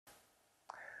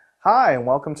Hi, and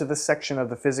welcome to this section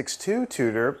of the Physics 2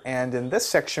 tutor, and in this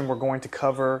section we're going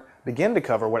to begin to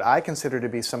cover what I consider to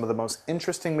be some of the most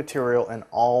interesting material in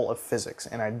all of physics,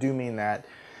 and I do mean that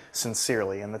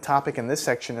sincerely. And the topic in this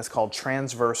section is called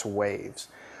transverse waves.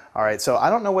 Alright, so I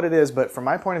don't know what it is, but from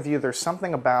my point of view there's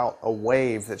something about a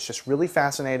wave that's just really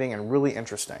fascinating and really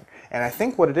interesting. And I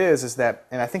think what it is that,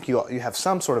 and I think you have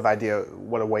some sort of idea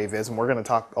what a wave is, and we're going to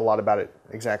talk a lot about it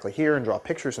exactly here and draw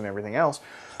pictures and everything else.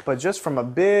 But just from a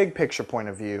big picture point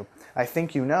of view, I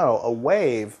think you know a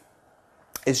wave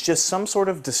is just some sort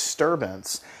of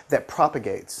disturbance that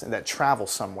propagates and that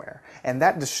travels somewhere. And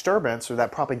that disturbance or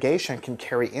that propagation can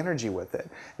carry energy with it.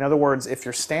 In other words, if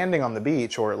you're standing on the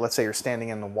beach, or let's say you're standing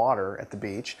in the water at the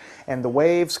beach, and the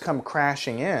waves come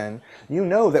crashing in, you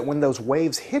know that when those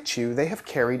waves hit you, they have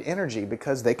carried energy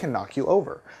because they can knock you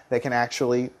over. They can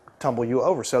actually tumble you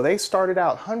over. So they started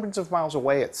out hundreds of miles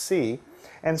away at sea,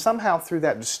 and somehow through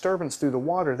that disturbance through the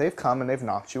water, they've come and they've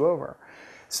knocked you over.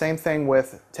 Same thing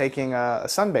with taking a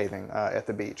sunbathing at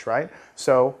the beach, right?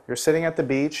 So you're sitting at the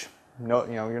beach,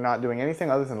 you're not doing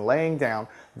anything other than laying down.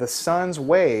 The sun's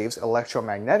waves,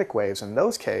 electromagnetic waves in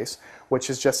those cases, which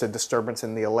is just a disturbance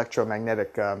in the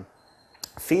electromagnetic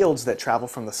fields that travel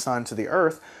from the sun to the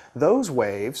earth, those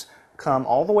waves come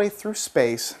all the way through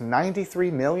space,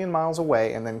 93 million miles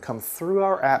away, and then come through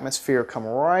our atmosphere, come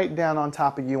right down on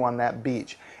top of you on that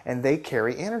beach, and they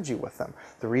carry energy with them.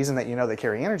 The reason that you know they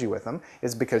carry energy with them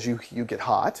is because you get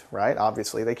hot, right?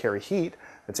 Obviously they carry heat,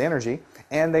 that's energy,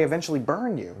 and they eventually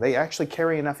burn you. They actually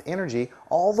carry enough energy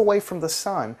all the way from the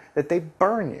sun that they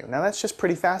burn you. Now that's just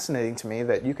pretty fascinating to me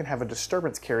that you can have a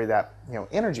disturbance carry that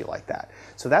energy like that.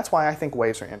 So that's why I think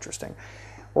waves are interesting.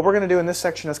 What we're going to do in this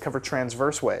section is cover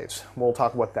transverse waves. We'll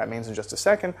talk what that means in just a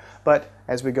second, but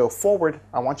as we go forward,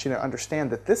 I want you to understand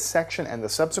that this section and the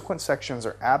subsequent sections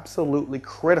are absolutely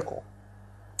critical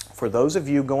for those of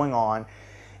you going on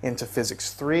into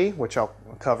Physics 3, which I'll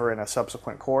cover in a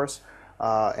subsequent course,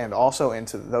 and also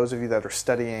into those of you that are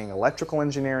studying electrical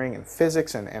engineering and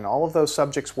physics and all of those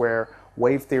subjects where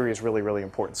wave theory is really, really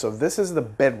important. So this is the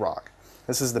bedrock.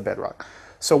 This is the bedrock.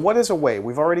 So what is a wave?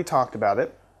 We've already talked about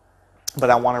it, but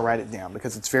I want to write it down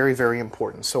because it's very, very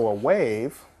important. So a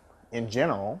wave, in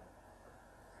general,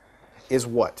 is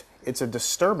what? It's a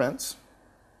disturbance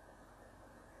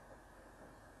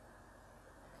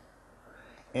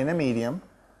in a medium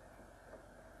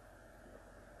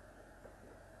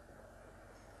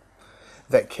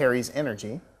that carries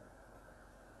energy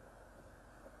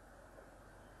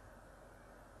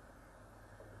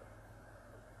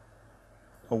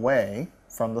away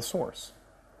from the source,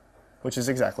 which is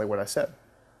exactly what I said.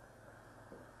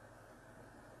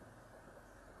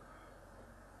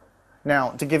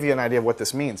 Now, to give you an idea of what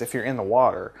this means, if you're in the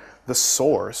water, the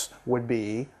source would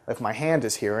be, if my hand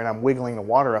is here and I'm wiggling the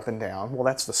water up and down, well,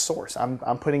 that's the source. I'm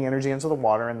putting energy into the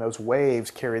water, and those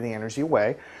waves carry the energy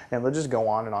away, and they'll just go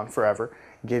on and on forever,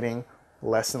 getting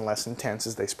less and less intense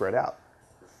as they spread out.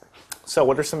 So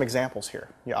what are some examples here?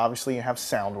 Obviously, you have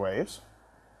sound waves,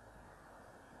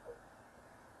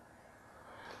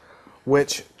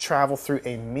 which travel through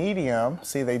a medium.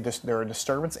 See, they're a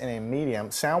disturbance in a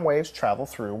medium. Sound waves travel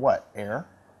through what? Air,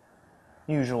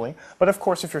 usually. But of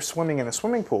course, if you're swimming in a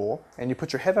swimming pool and you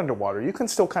put your head underwater, you can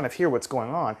still kind of hear what's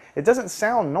going on. It doesn't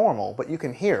sound normal, but you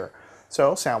can hear.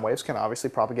 So sound waves can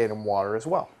obviously propagate in water as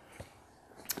well.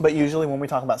 But usually when we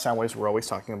talk about sound waves, we're always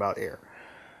talking about air.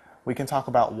 We can talk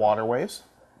about water waves,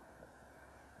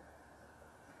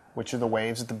 which are the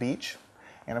waves at the beach.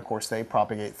 And of course, they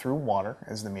propagate through water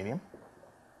as the medium.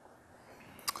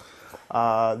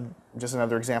 Just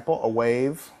another example, a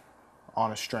wave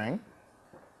on a string.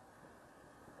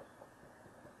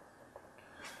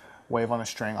 Wave on a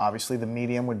string, obviously the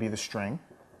medium would be the string.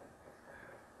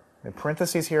 In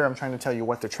parentheses here, I'm trying to tell you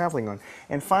what they're traveling on.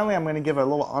 And finally, I'm going to give a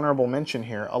little honorable mention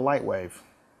here, a light wave,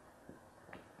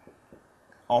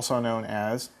 also known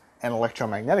as an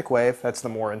electromagnetic wave. That's the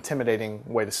more intimidating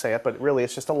way to say it, but really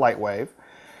it's just a light wave.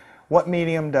 What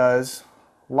medium does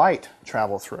light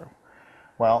travel through?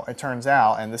 Well, it turns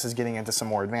out, and this is getting into some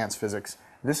more advanced physics,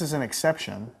 this is an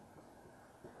exception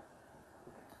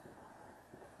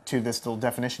to this little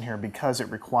definition here because it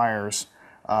requires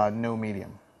no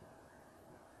medium.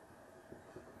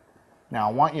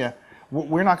 Now,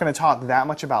 we're not going to talk that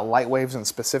much about light waves in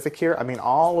specific here. I mean,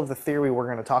 all of the theory we're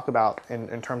going to talk about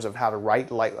in terms of how to write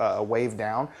a wave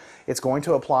down, it's going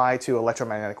to apply to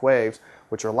electromagnetic waves,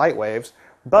 which are light waves.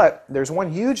 But there's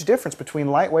one huge difference between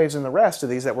light waves and the rest of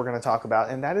these that we're going to talk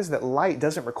about, and that is that light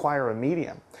doesn't require a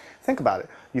medium. Think about it.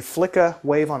 You flick a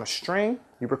wave on a string,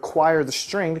 you require the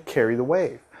string to carry the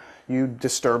wave. you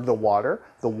disturb the water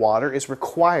is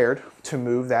required to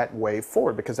move that wave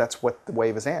forward because that's what the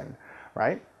wave is in,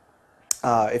 right?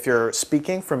 If you're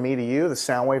speaking from me to you, the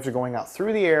sound waves are going out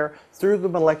through the air, through the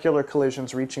molecular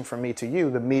collisions reaching from me to you.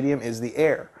 The medium is the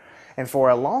air. And for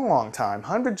a long, long time,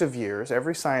 hundreds of years,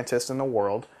 every scientist in the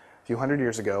world, a few hundred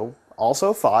years ago,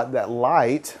 also thought that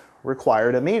light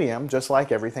required a medium just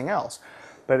like everything else.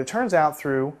 But it turns out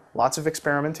through lots of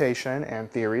experimentation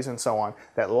and theories and so on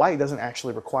that light doesn't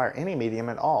actually require any medium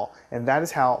at all. And that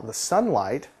is how the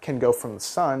sunlight can go from the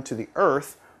sun to the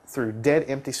earth through dead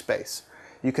empty space.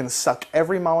 You can suck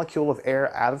every molecule of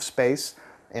air out of space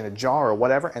in a jar or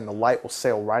whatever, and the light will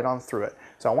sail right on through it.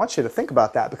 So I want you to think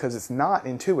about that because it's not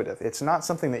intuitive. It's not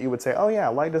something that you would say, oh yeah,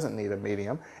 light doesn't need a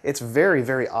medium. It's very,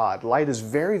 very odd. Light is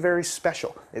very, very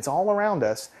special. It's all around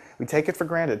us. We take it for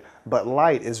granted, but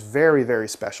light is very, very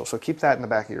special. So keep that in the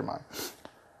back of your mind.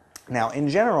 Now, in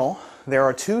general, there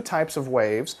are two types of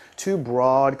waves, two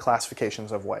broad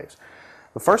classifications of waves.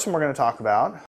 The first one we're going to talk about